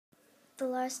the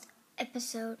last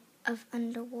episode of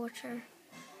Underwater.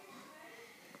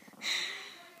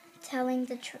 Telling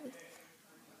the truth.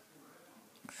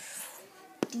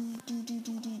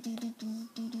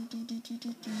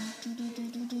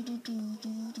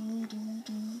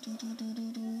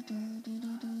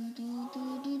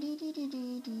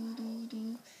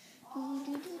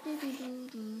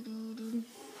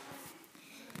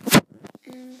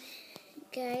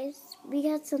 Guys, we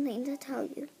got something to tell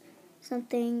you.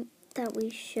 Something that we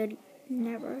should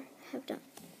never have done.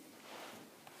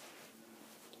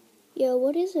 Yo,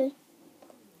 what is it?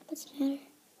 What's the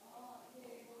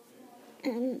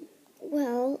matter?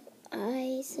 Well,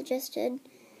 I suggested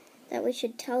that we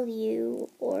should tell you,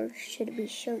 or should we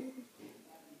show you?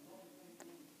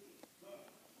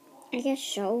 I guess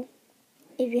show,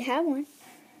 if you have one.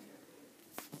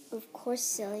 Of course,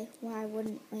 silly. Why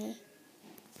wouldn't we?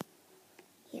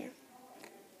 Here.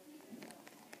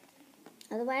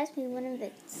 Otherwise, we wouldn't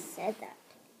have said that.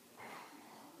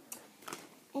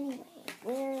 Anyway,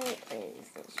 where is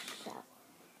this shower?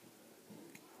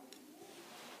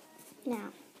 Now,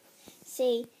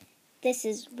 see, this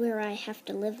is where I have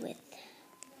to live with.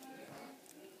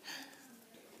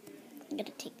 I'm gonna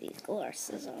take these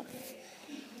glasses off.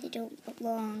 They don't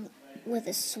belong with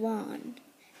a swan.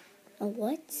 A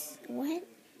what? What?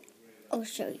 I'll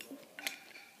show you.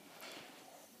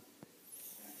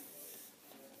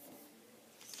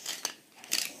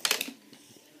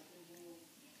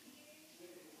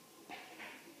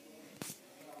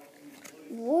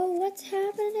 Whoa, what's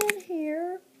happening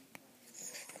here?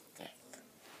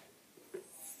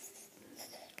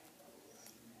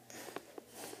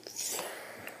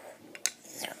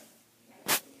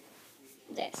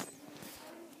 This.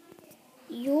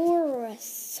 You're a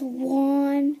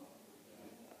swan.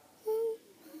 Oh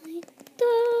my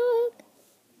dog.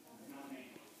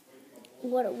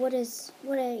 What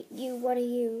are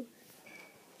you?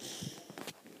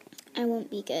 I won't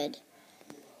be good.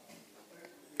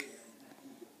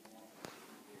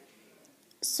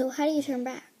 So how do you turn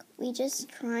back? We just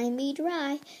try and be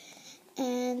dry,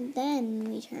 and then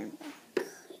we turn back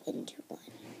into one.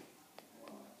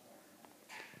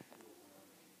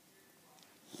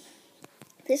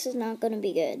 This is not going to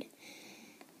be good.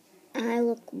 I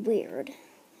look weird.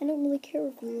 I don't really care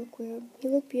if you look weird. You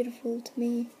look beautiful to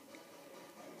me.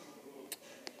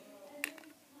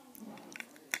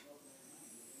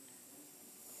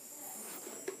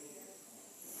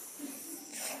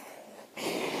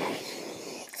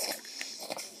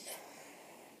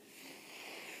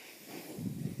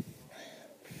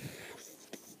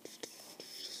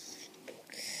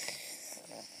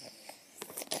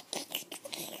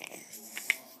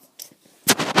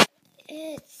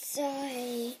 It's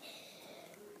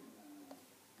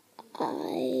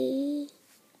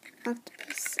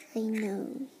octopus, I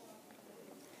know.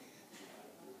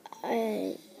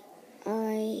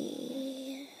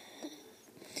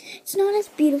 It's not as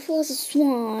beautiful as a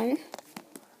swan.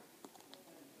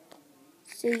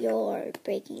 So you're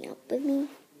breaking up with me?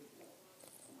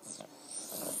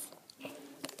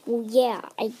 Well, yeah,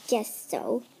 I guess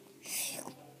so.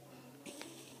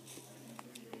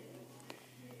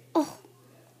 Oh,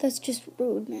 that's just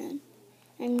rude, man.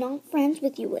 I'm not friends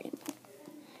with you anymore.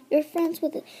 You're friends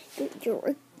with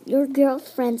your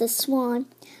girlfriend's a swan.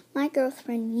 My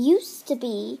girlfriend used to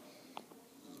be.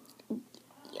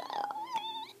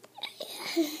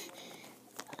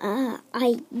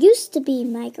 I used to be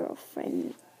my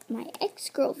girlfriend. My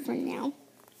ex-girlfriend now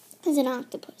is an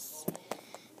octopus.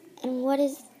 And what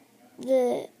is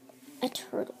a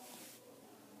turtle?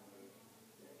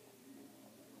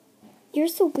 You're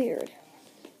so weird.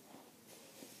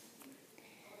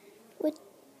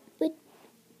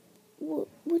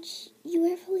 Would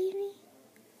you ever leave me?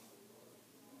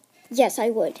 Yes, I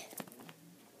would.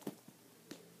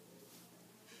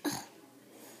 Ugh,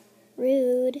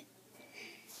 rude.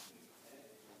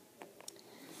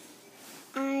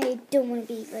 I don't want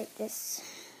to be like this.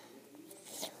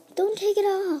 Don't take it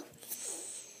off.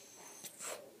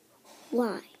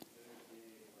 Why?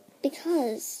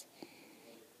 Because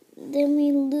then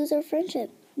we lose our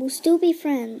friendship. We'll still be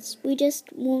friends. We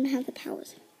just won't have the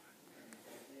powers.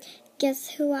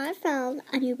 Guess who I found?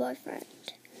 A new boyfriend.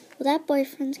 Well, that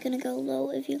boyfriend's gonna go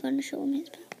low if you're gonna show him his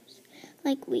powers.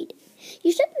 Like we did.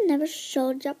 You should have never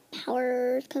showed your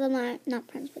powers because I'm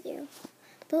not friends with you.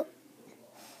 But,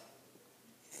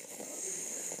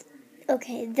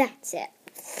 okay, that's it.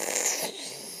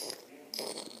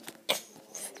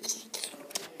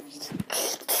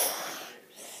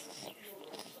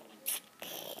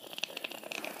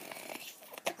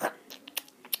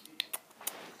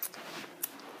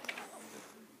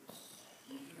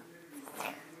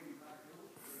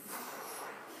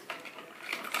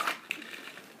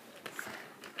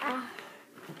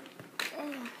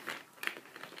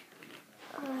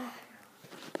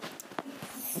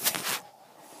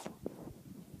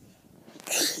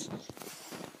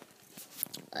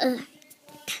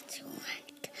 That's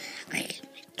right.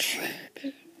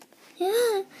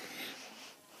 Yeah.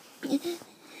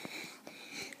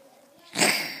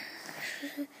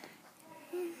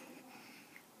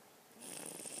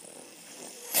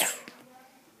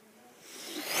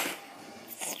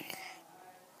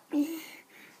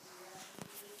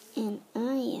 And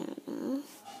Ayana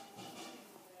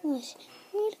was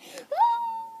what?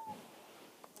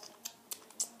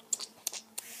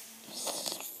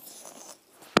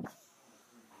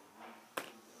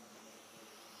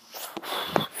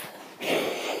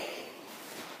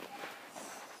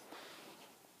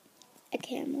 A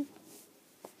camel.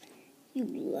 You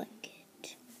like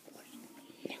it or not?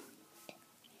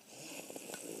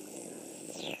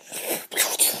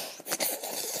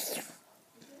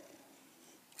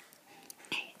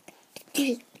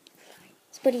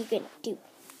 So what are you gonna do?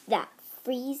 That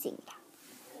freezing time.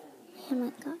 Oh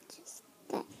my god, just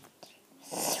that.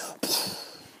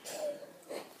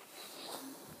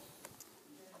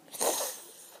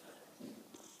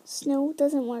 Snow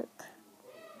doesn't work.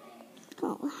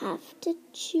 I'll have to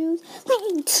choose.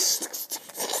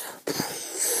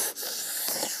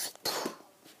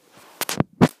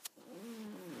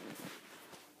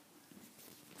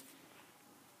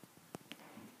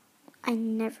 I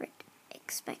never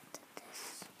expected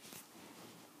this.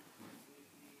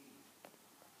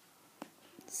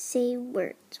 Say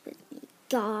words with me.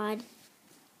 God,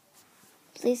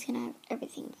 please can I have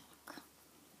everything back?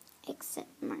 Except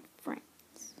my friends.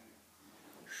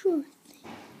 Sure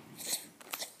thing.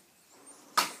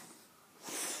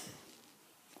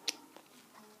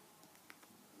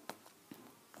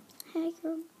 Hey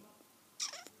girl.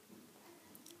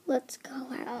 Let's go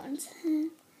out.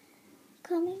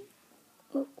 Coming?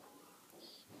 Oh.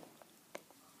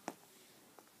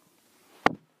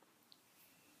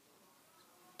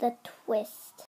 The twist.